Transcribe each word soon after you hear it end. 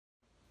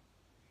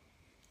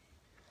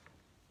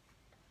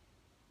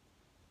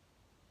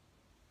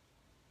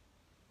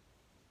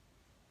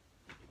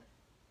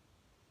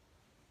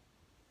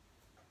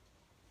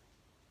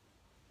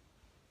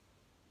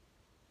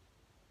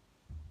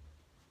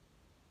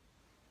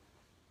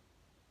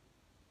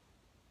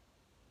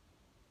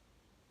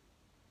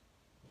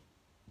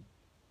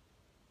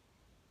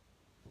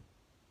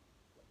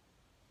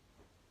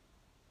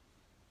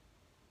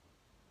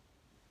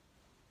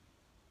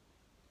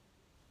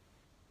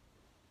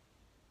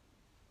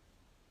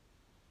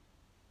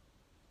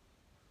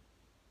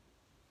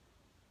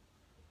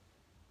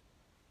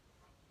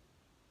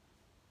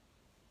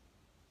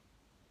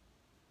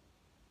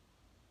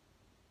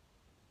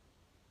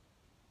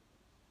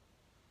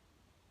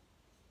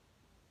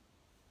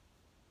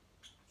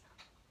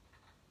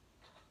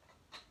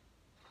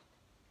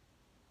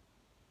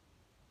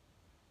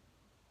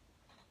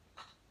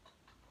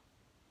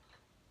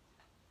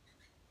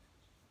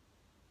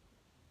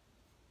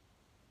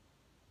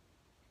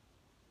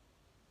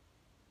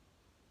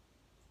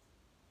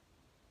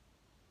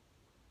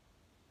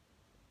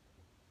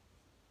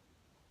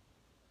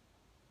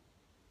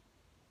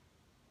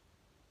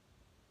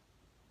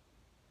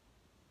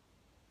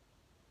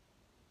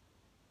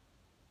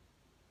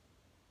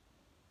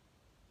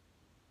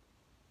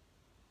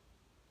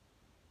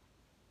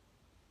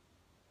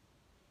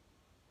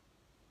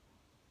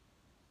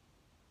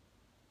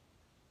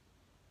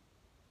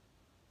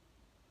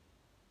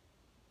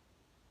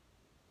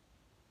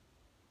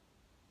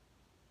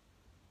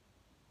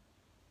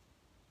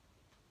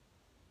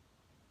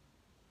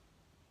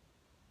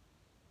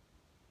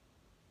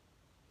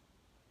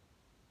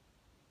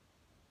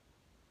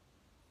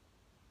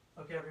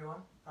Okay everyone,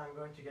 I'm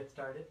going to get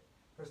started.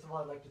 First of all,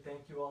 I'd like to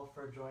thank you all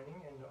for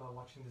joining and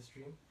watching the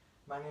stream.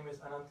 My name is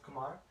Ananth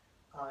Kumar.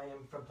 I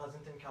am from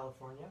Pleasanton,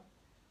 California.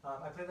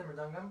 I play the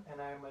Mrudangam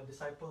and I am a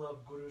disciple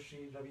of Guru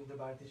Sri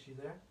Ravindrabharathy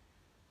Sridharan.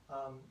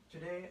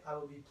 Today I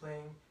will be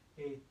playing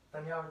a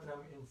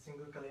Tanyavartanam in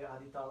Single Kale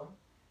Aditalam,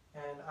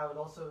 and I would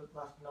also,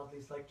 last but not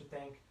least, like to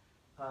thank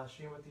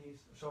Srimati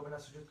Shobhana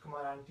Sujit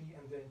Kumar Aunty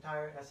and the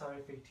entire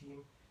SRFA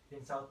team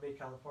in South Bay,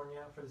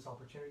 California for this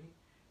opportunity,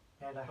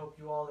 and I hope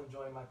you all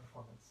enjoy my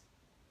performance.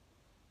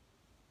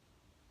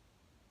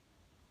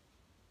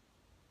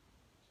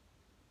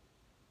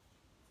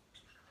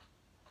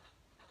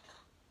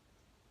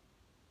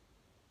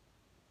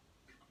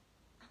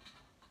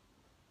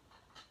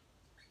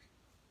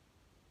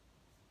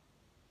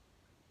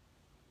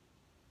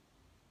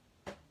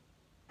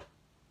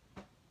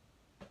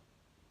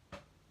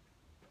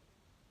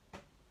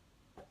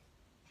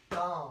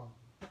 Tam,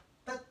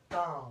 tat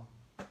tam,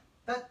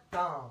 tat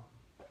tam,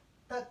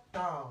 tat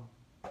tam,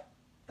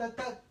 tat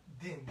tat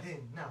din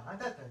din na,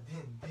 tat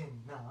din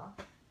din na,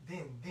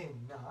 din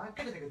din na,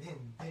 kada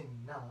din din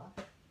na,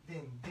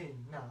 din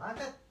din na,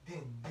 tat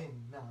din din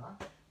na,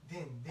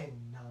 din din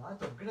na,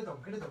 dum kada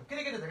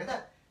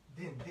kada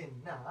din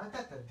din na,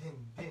 tat din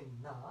din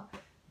na,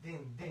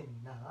 din din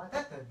na,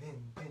 tat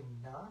din din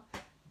na,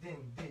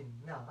 din din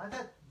na,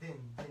 tat din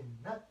din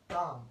na,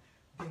 tam.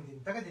 Din din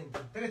taga din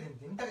din taga din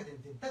din taga din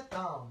din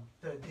tatam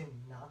ta din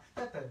na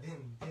tata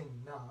din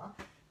din na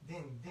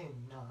din din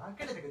na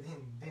kada taga din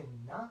din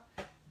na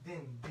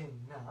din din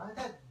na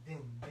tat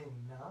din din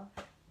na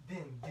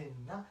din din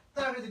na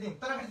taga din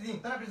taga din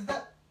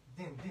taga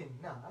din din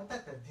na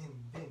tata din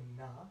din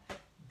na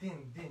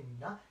din din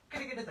na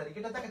kada kada tari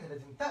kada taga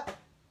din ta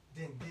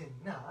din din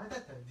na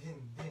tata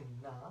din din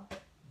na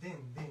din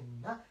din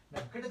na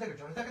nam kada taga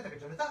jona ta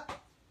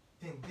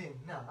din din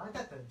na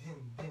tata din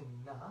din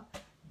na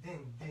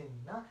din din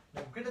na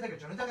nam kada taga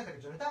jona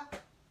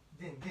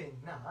din din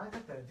na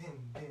tata din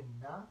din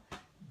na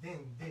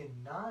din din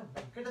na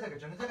nam kada taga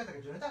jona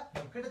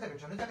nam kada taga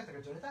jona kada taga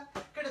jona nam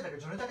kada taga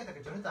jona nam kada taga jona kada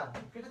taga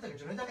jona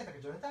kada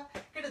taga jona nam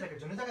kada taga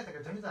jona kada taga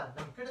jona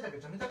kada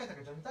taga jona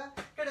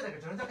kada taga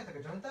jona kada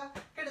taga jona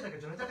kada taga jona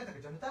jona kada taga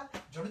jona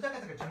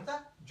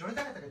jona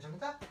kada taga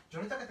jona jona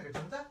kada taga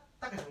jona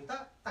taga jona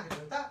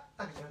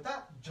taga jona taga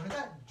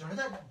jona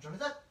jona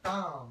jona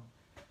tam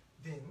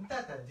din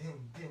tata din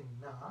din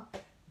na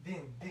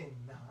din din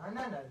na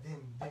na na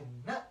din din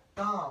na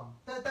tam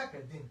ta ta ka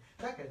din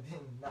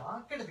na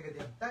kada ta ka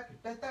din ta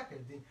ka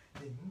din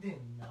din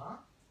din na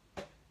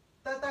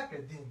ta ta ka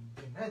din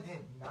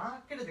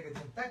na kada ta ka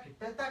din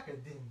ta ka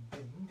din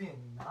din din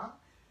na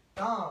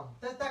tam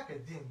ta ta ka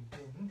din na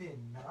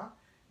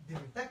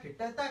din ta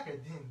ka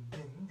din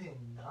din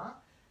na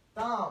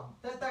tam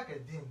ta ta ka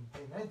din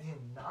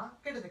na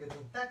kada ta ka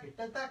din ta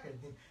ka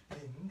din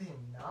din din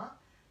na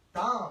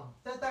tam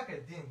ta ta ka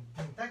din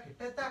ta ka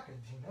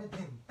din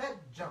din ta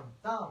jam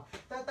tam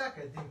ta ta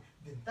ka din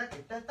ta ka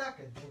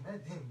din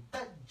din ta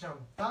jam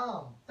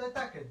tam ta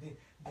ta ka din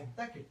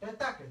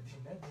ta ka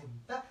din din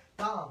ta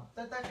tam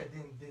ta ta ka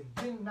din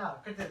din na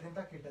ka ta din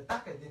ta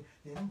ka din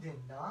din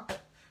na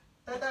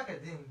ta ta ka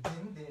din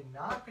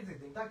na ka ta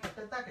din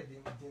ta ka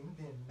din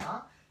din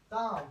na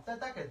tam ta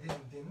ta ka din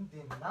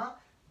na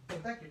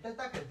din ta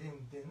ka din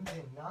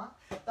din na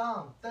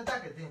tam ta ta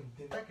ka din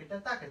ta ka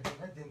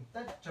din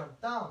ta jam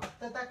tam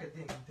ta ta ka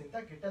din ta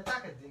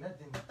ka din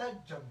din ta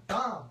jam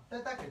tam ta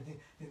ta ka din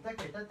ta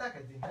ka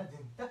din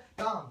din ta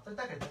tam ta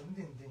ta ka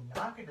din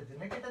na ka ta din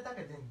din na ta ta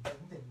ka din na ka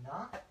ta din din na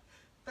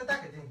tam ta ta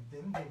ka din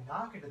na ta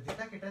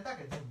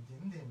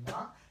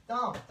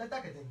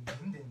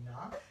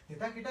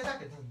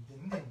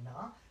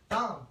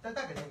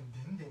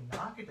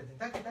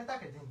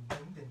ka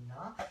din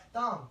na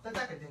tam ta ta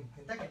ka din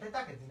na ka ta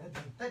din na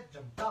tam ta ta ka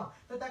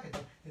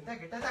din din ta jam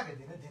tam ta ta ka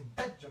din din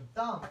ta jam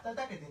tam ta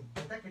ta ka din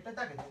din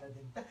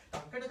ta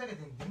tam ka ta ka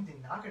din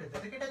na ka ta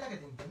ka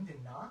din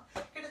din na ka ta ka din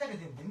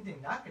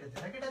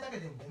na ka ta ka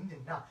din din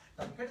na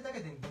tam ka ta ka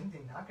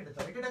din na ka ta ka din din na ka ta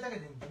ka din na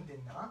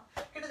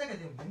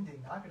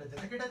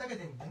ka ta ka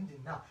din din na tam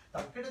ka ta ka din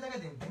na ta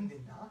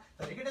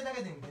ka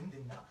din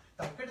din na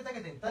tam ka ta ka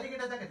din tam ka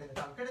ta ka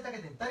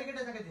din tam ka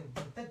ta ka din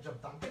din ta jam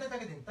tam ka ta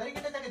ka din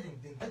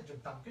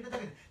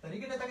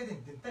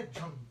din ta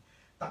jam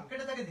tam ka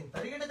ta ka din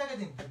din ta jam tam ka ta ka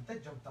din din ta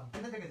jam tam ka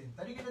ta ka din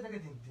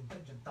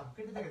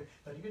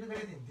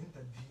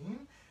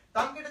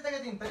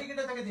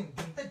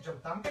din ta jam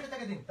tam ka ta ka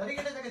din ta din tam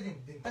ka ta ka din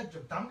din ta jam tam ka ta ka din din ta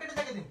jam tam ka ta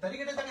ka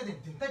din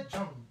din ta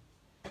jam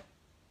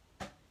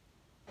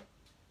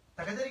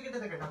takadari kita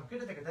taka nam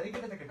kita taka tari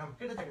kita taka nam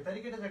kita taka tari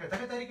kita taka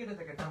takadari kita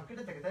taka nam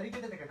kita taka tari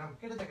kita taka nam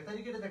kita taka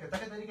tari kita taka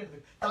takadari kita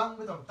tam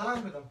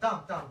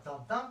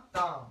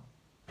tam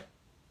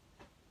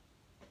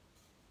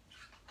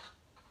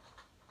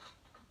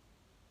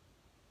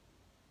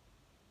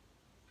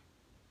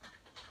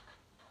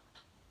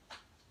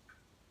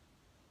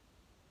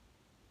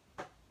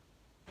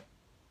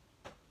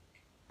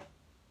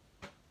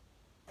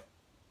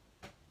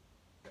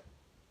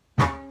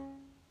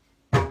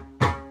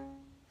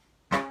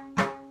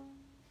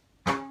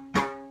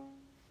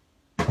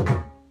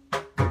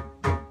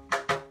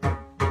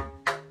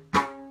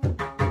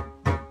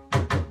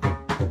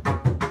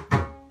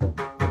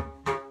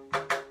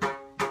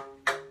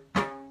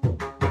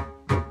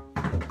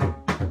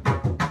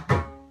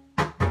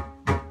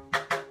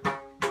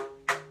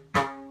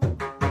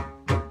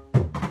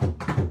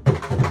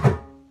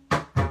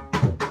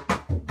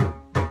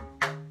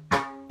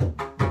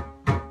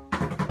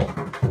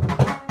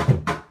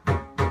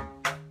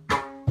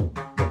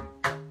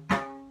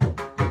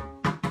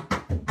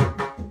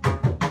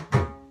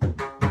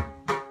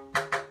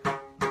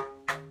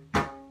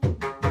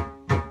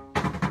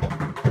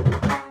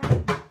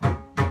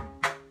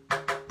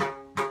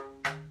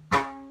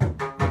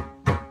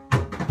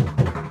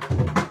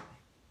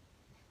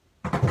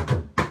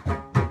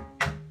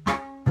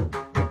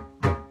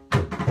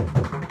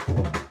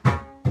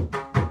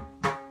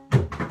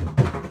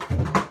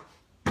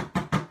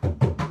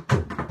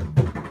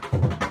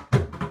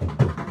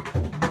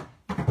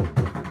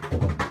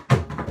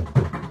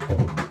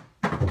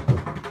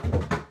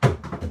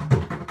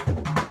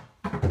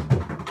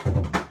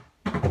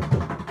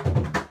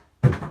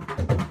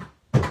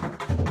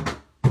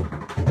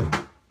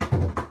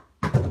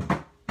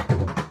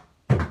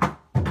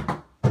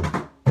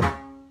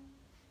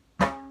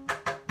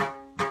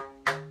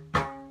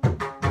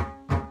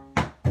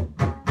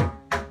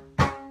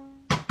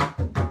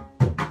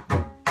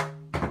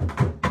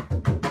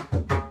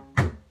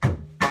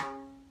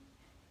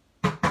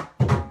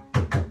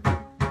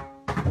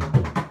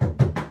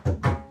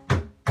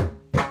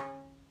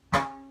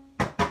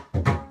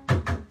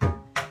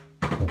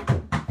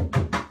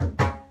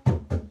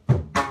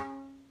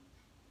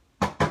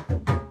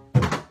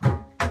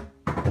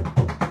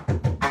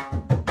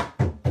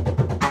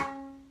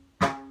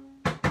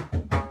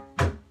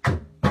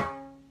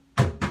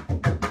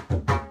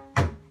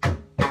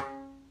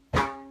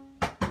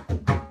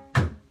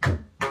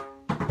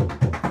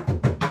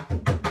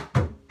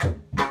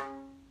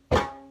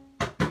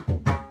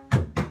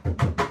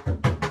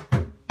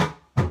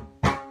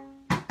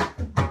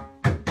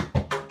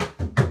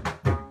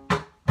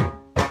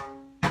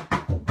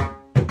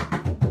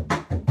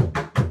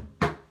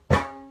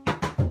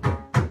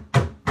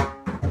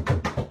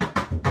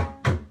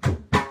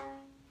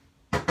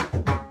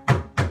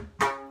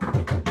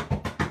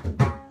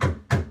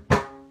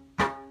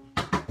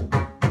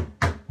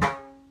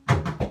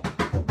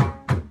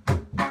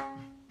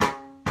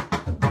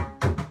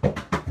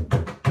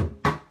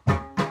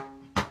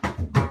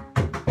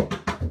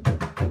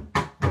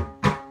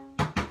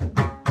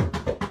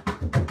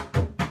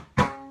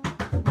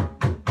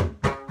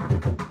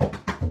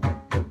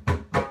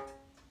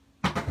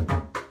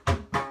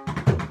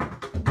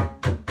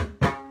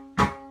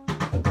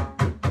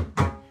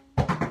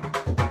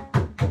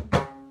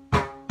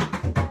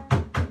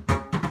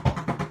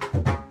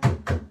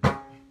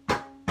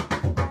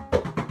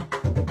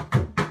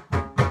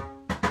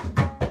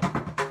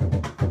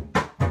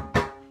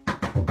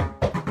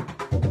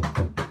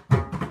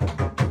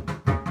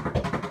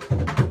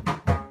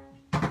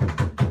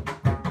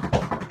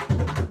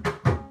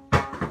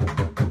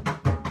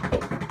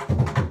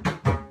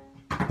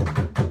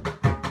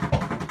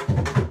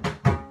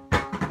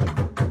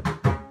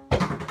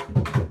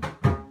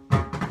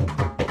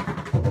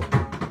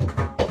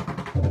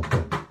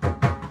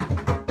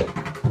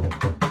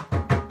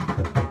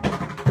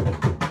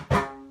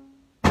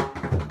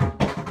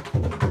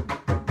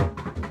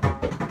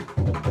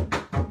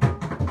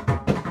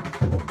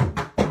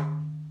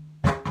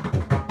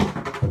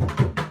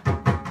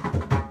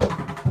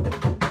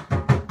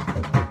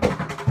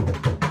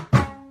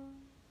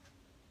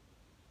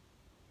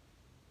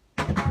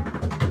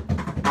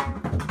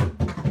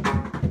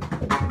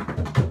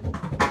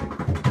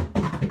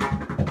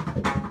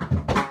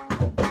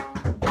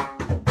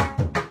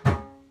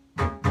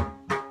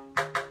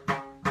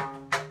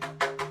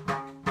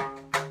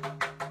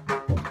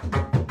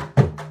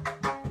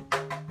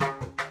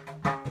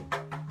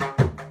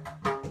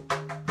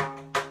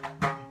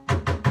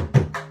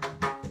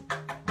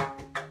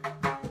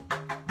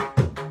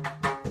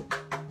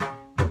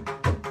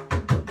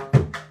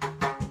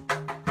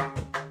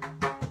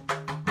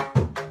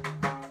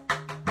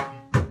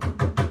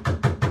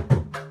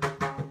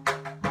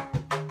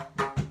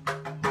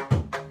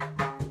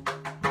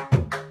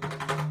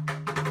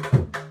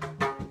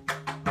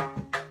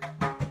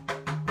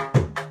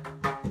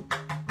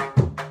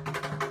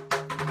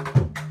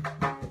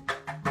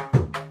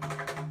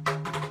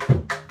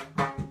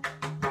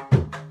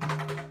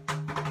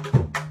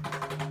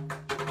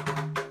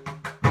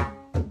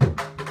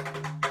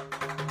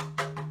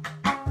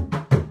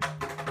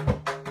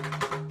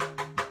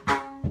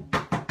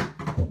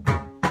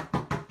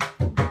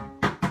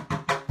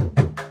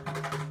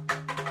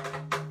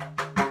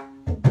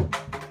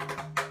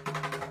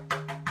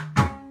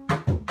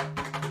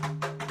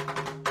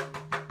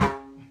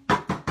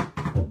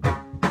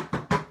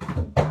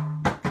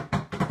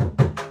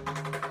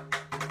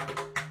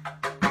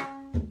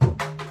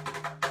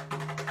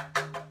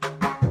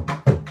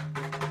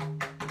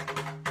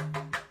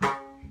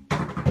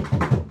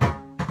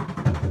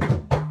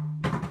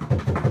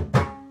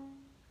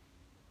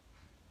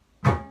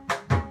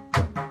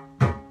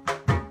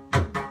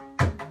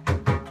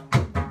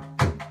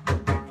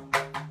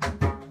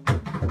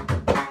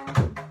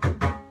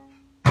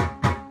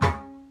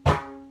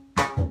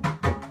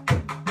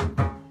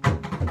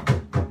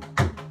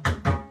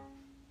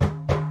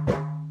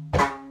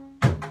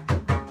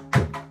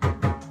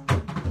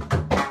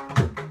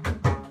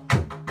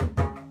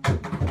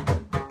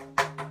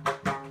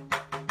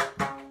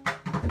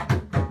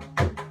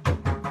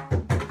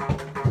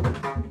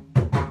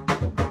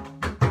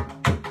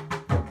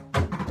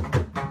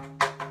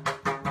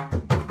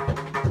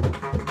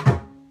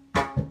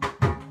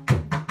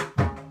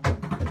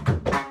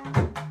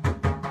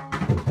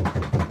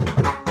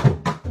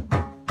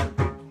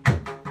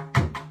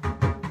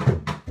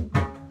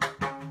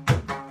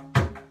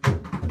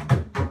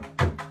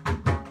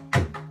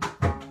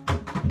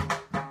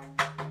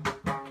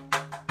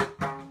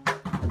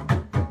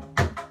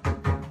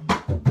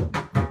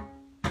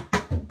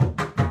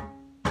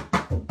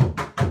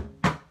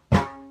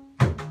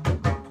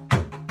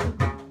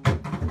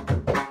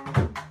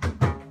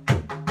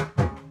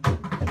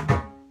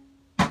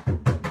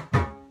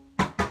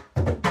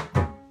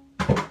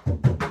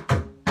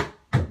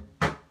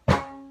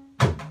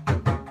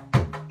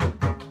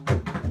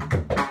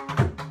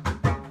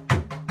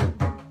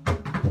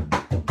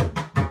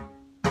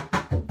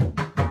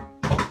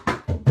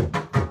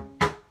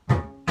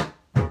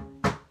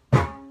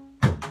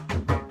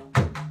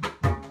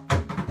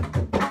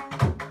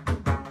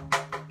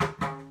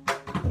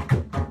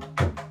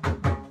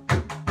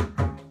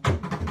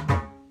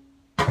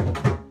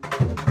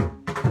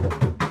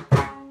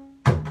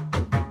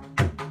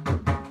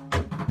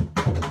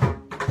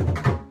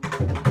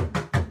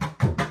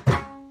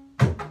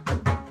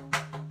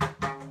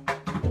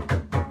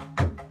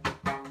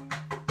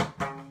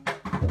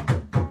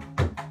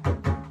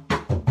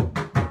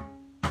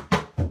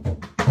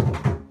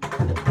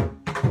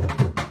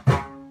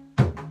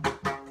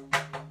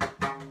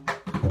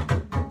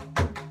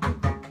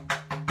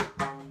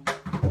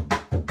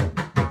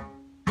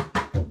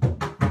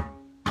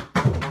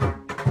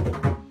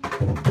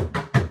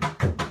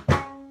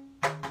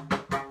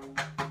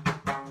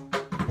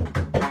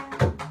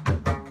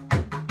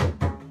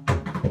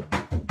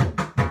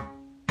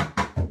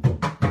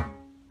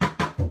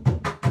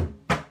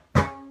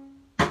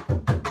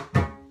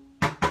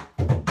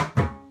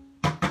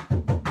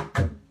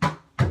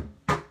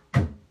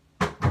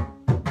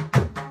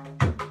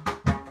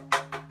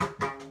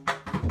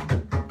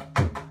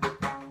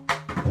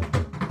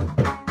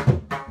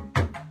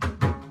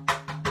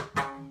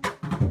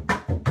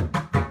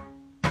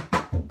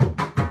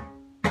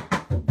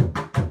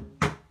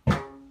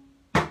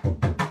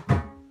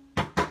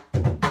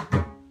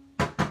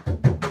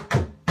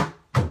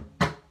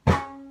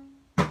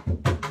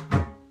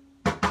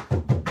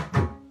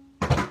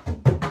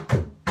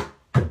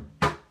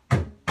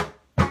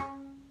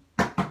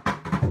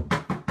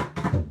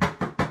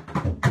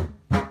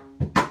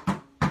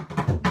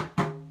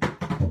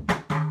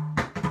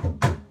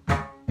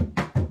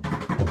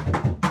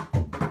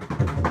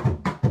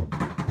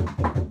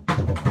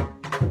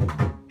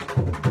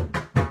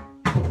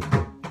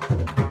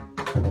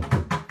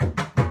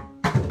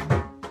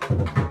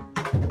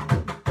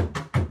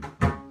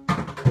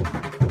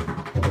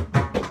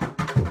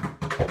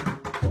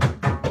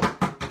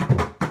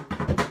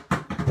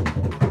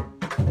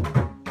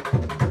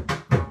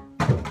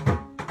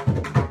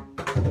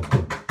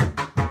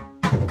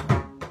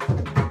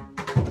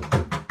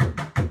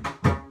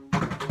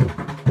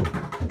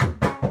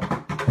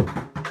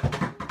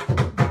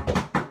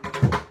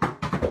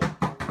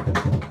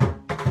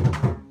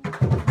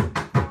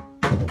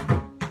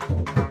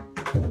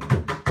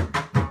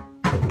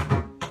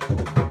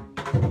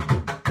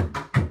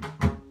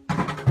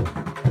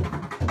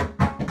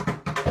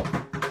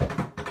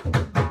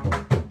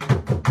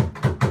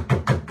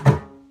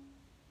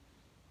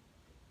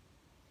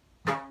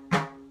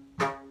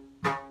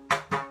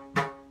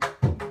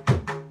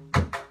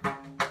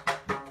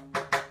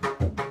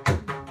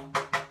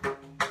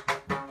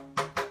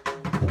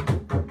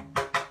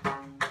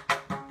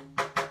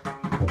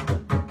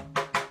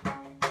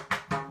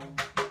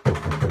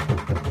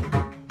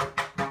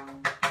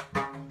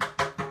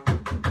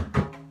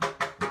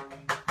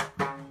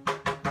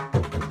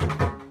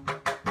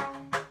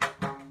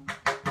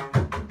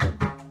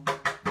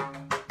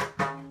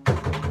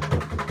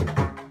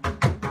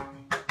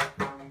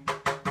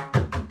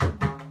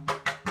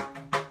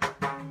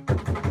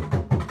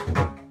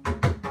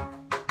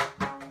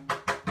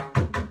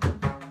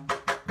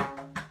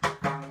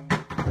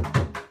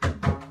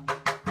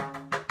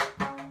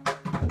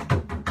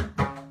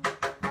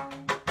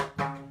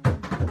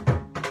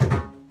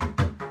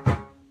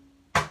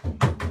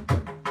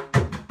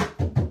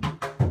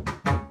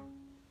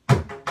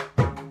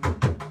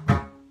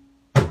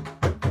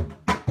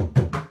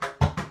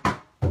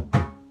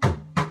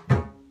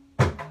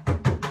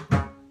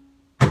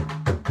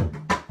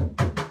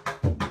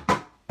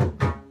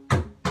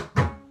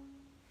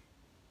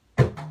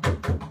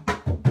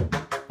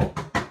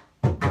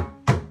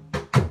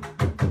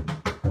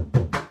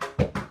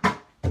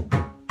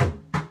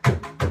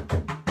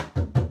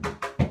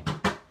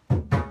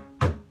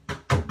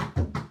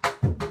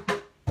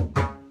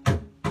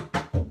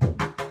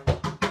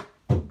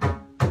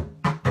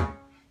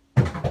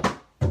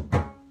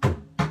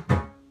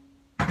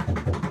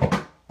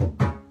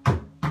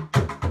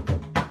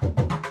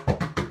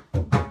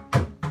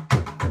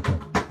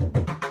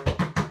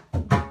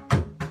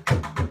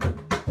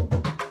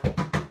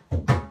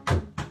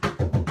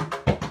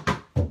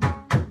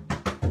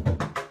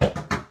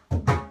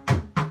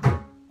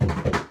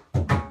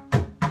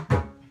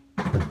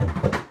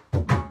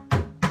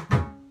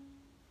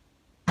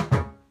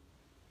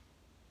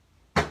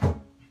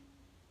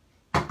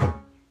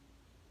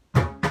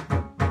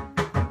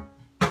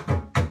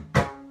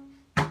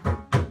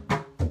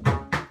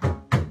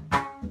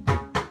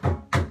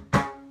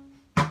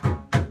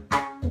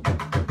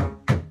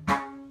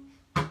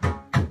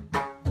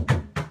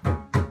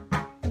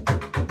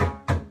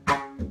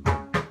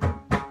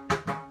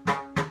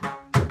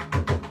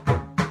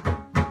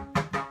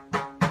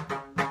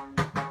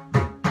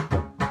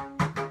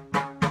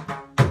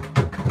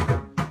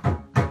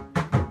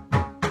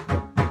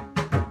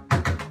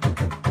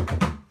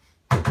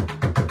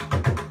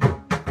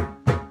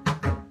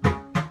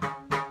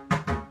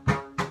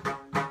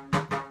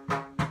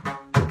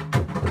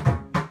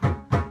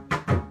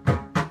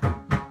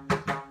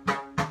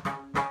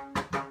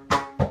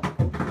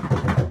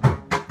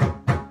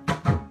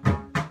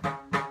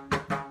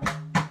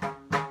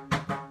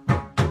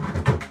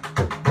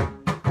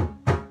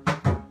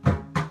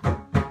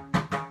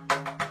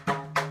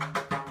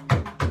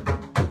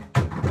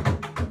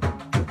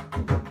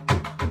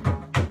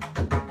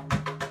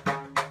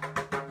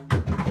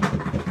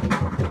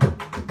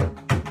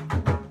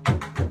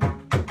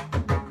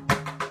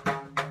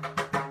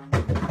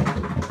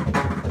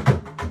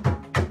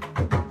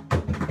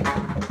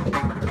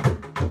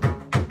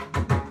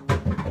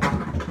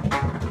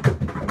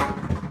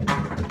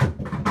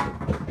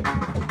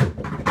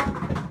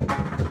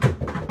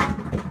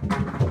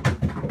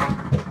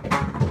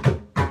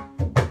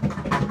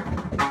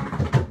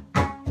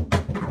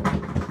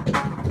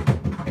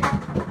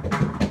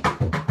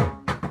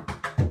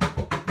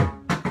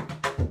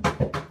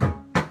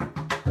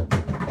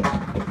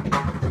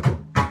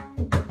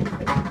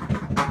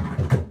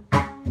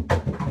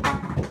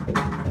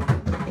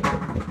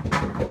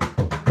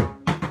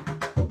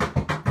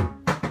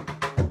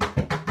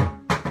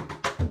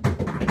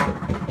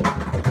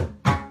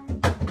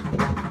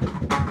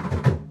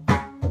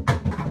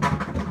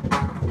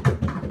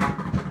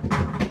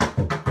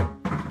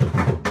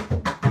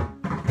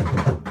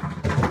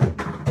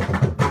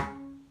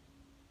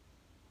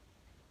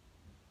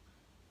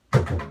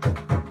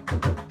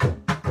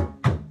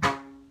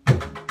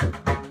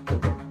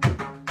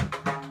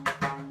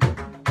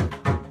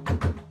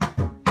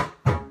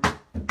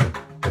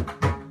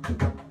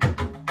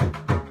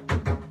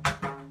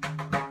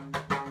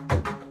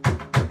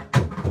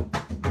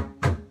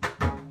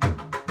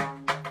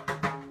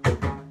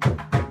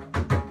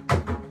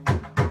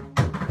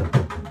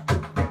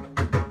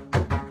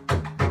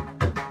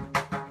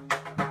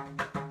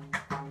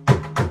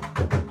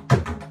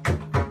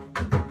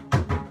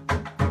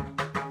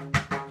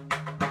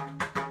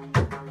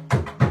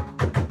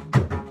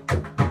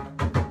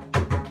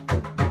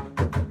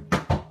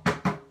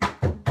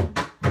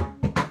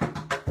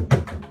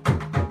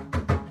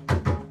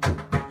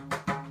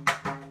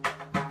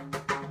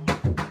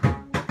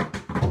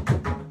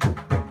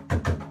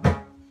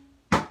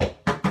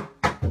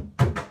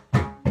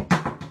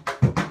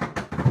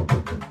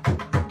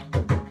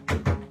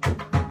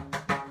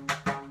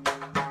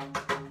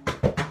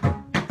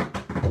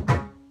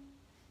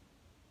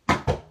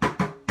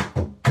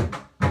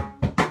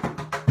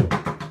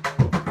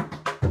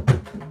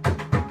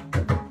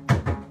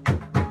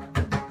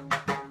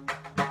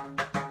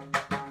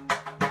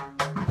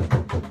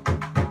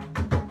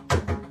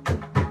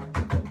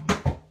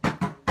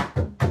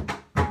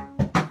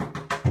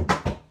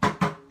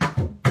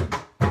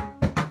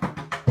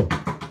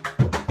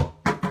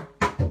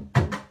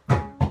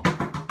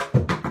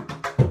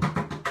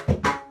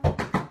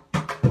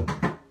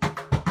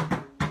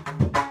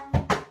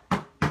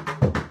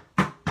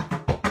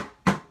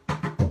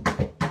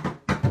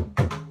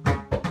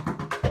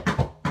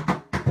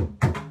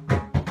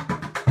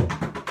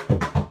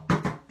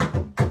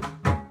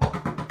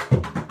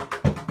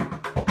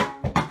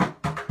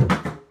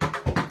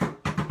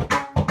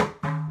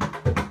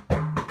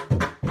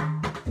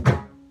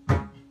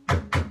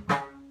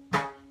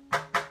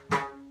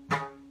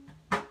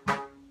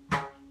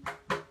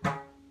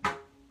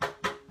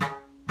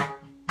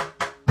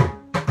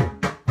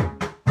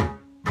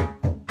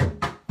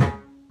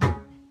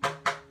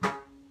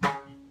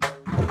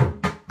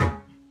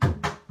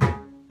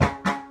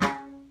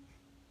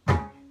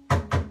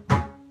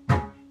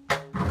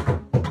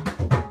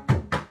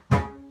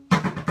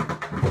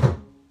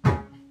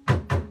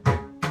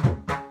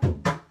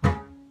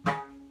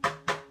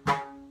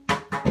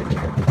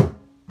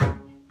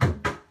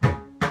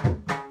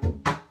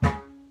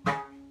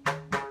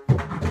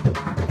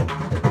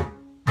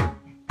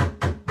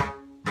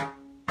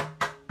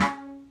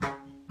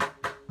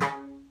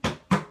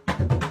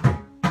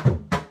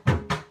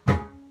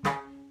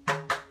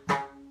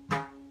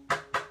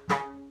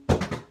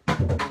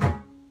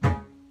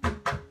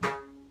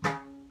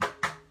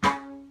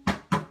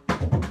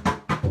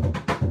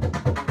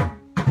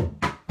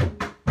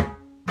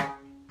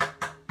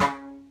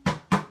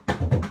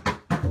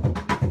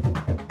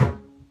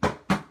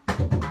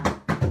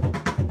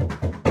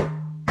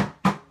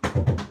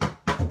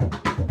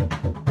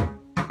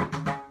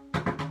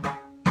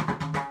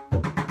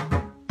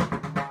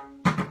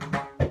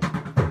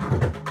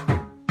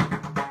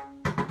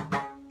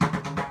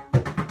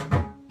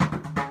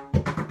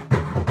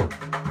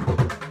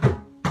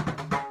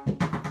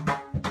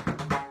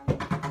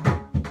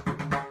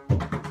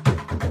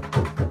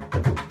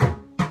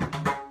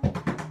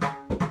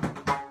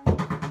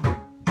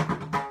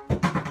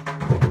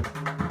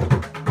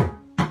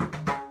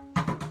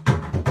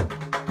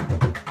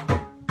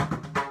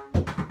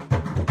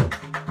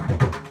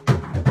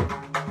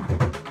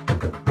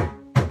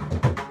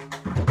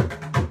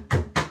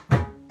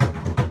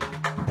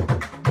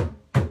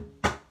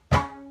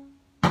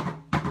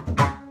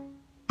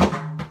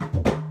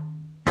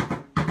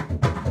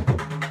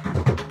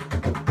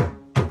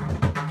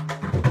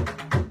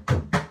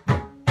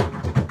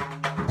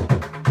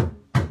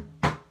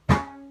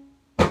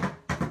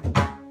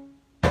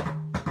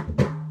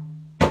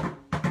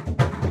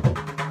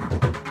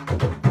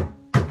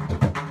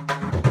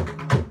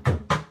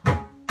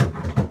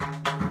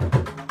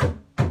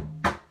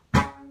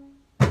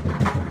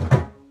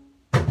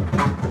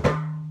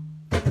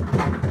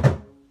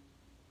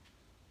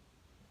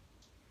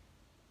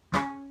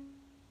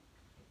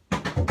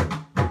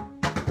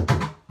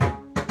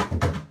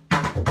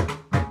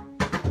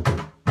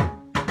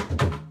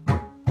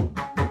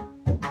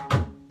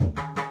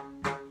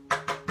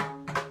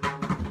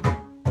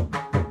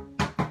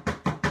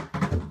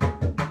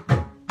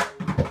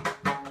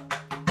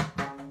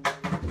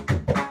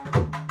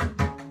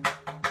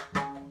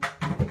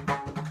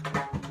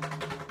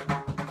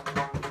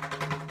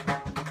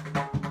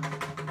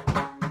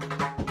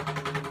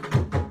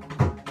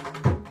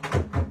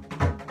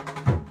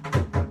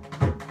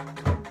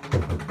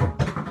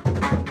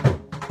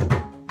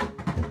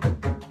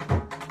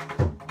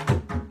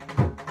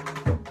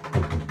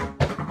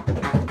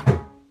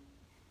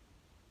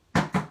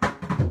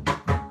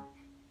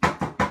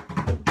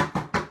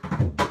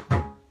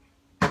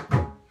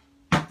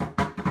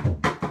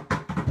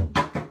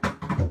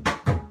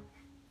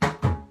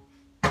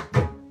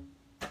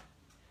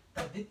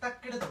taddi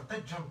takkidadum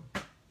tajum,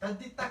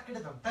 taddi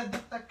takkidadum, taddi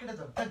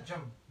takkidadum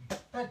tajum,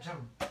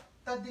 tajum,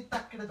 taddi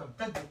takkidadum,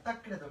 taddi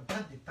takkidadum,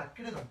 taddi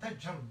takkidadum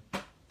tajum,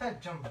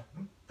 tajum,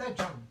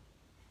 tajum.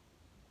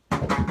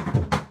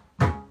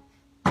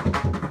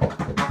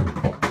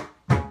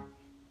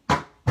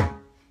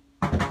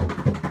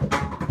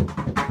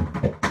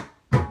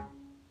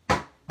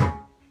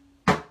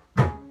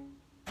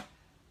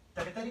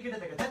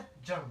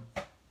 Tagatari-gida-daga-ta-jum,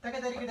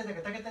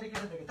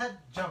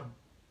 tagatari-gida-daga-tagatari-gida-daga-ta-jum,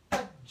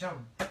 ta-jum,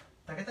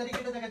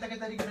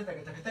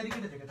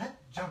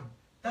 tagatari-gida-daga-tagatari-gida-daga-tagatari-gida-daga-ta-jum,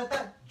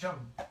 ta-ta-jum,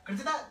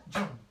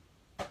 kritita-jum.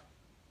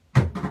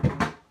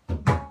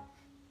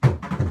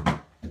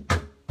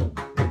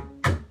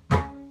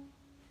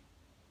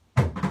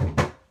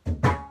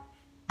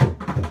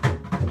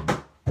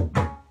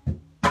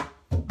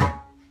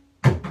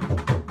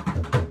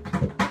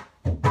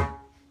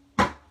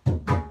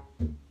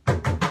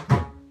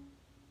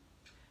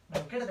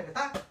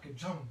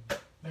 Nam-kida-daga-ta-ka-jum,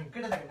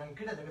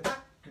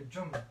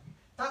 nam-kida-daga-nam-kida-daga-ta-ka-jum,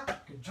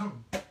 ta-ka-jum,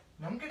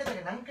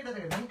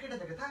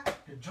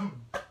 nam-kida-daga-nam-kida-daga-nam-kida-daga-ta-ka-jum,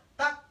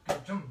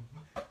 ta-ka-jum,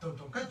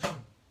 tum-tum-ka-jum.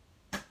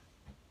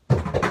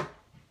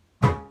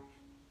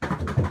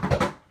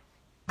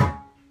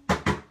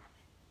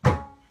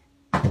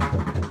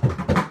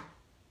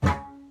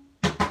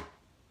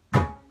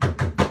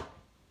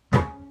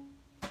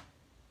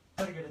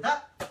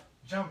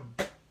 Tori-gida-da-jum,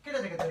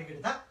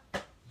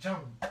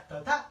 kida-daga-tori-gida-da-jum,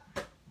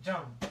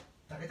 ta-ta-jum,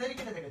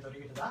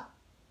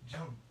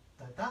 tagatari-gida-daga-tori-gida-da-jum,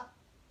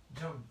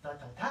 ta-ta-jum,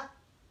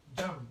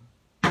 ta-ta-ta-jum.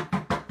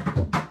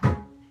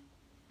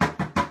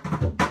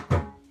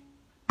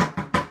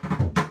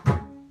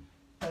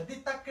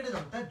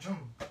 Taddi-takkidadum-ta-jum,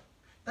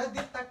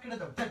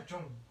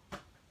 taddi-takkidadum-ta-jum,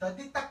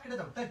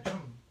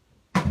 taddi-takkidadum-ta-jum.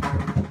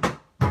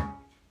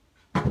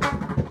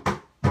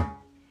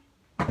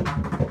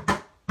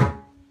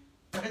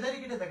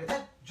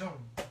 Tagatari-gida-daga-ta-jum,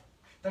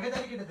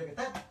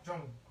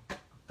 tagatari-gida-daga-ta-jum,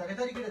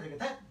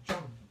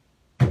 tagatari-gida-daga-ta-jum.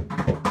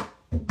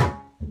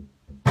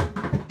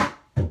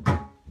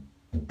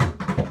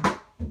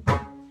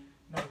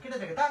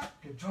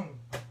 Nam-kida-daga-ta-ka-jum,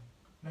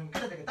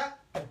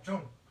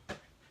 nam-kida-daga-ta-ka-jum,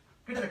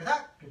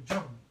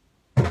 kida-daga-ta-ka-jum.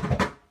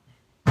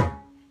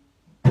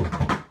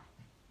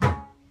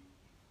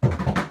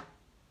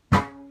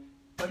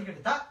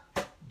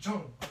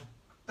 Tori-gida-da-jum,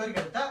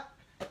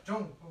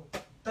 tori-gida-da-jum,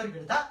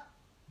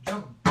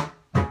 tori-gida-da-jum.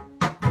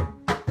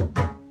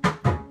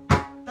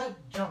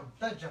 Ta-jum,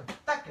 ta-jum,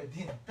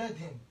 taka-din,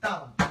 ta-din,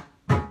 tam.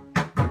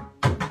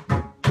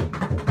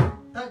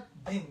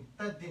 Ta-din,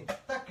 ta-din,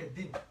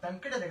 taka-din,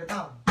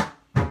 tam-kida-daga-tam.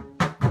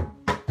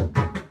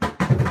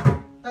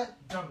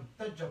 Ta-jum,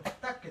 ta-jum,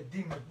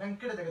 taka-din,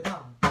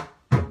 nam-kida-daga-tam.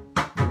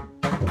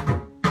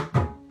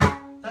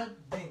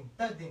 Ta-din,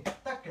 ta-din,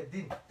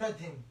 taka-din,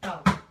 ta-din,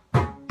 tam.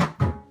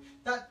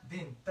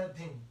 Ta-din,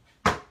 ta-din,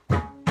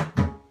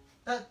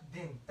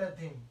 ta-din,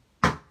 ta-din,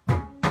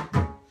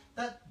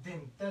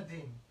 ta-din,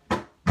 ta-din,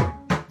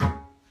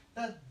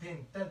 ta-din,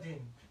 ta-din.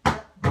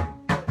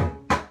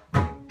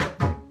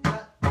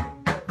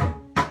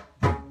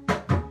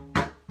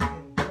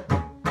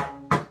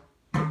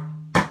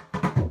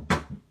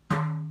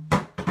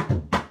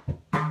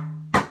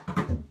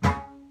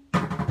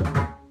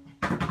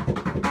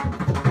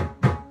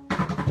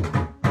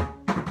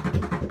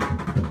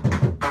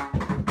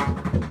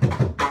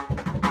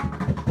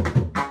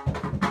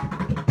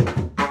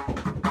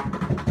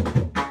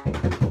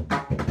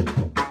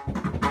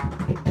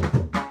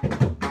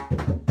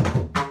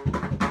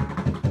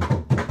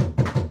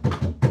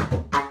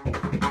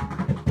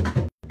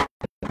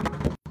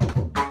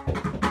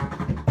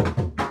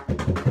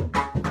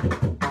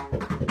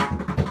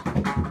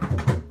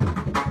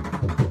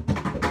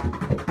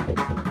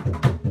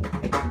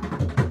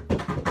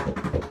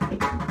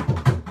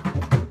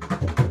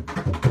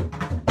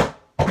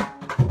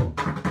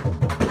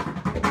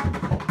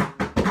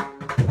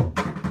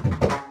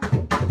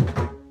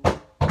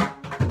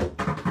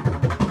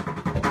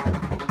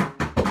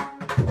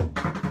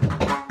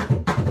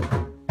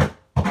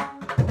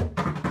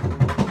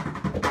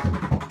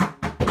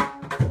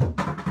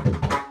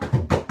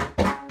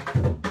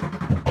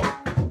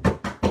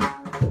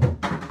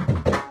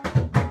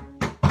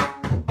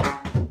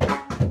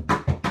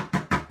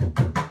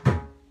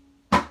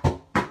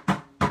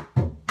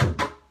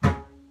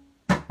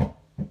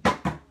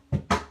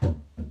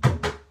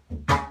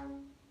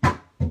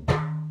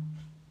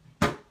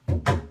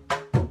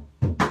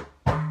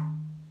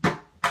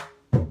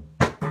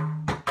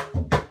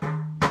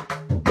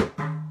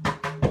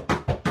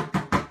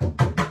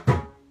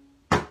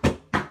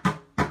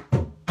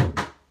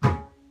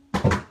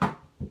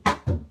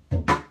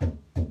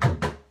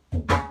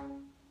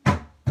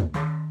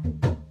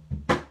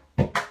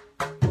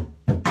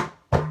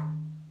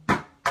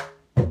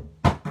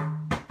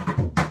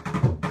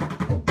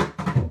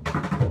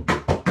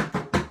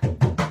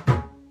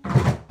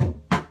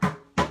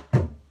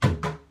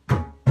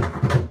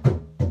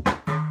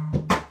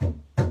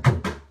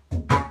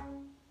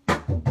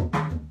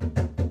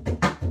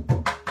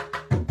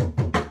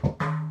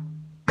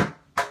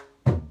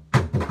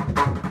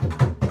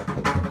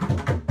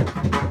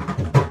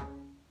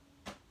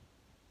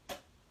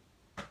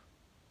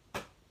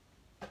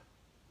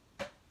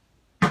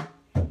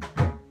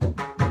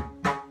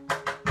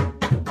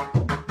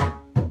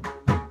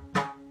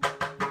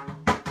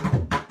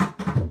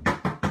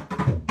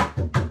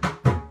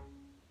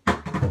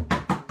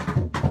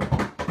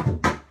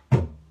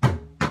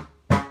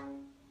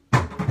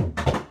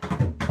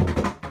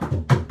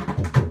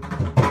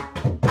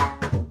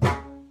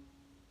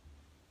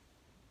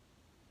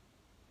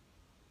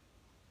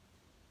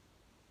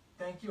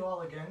 thank you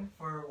all again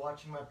for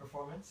watching my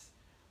performance.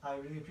 I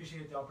really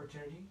appreciate the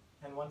opportunity.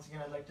 And once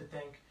again, I'd like to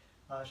thank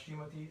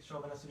Srimati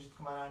Shobhana Sujit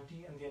Kumar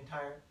Aunty and the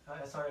entire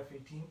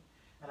SRFA team.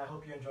 And I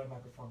hope you enjoyed my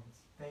performance.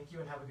 Thank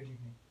you and have a good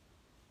evening.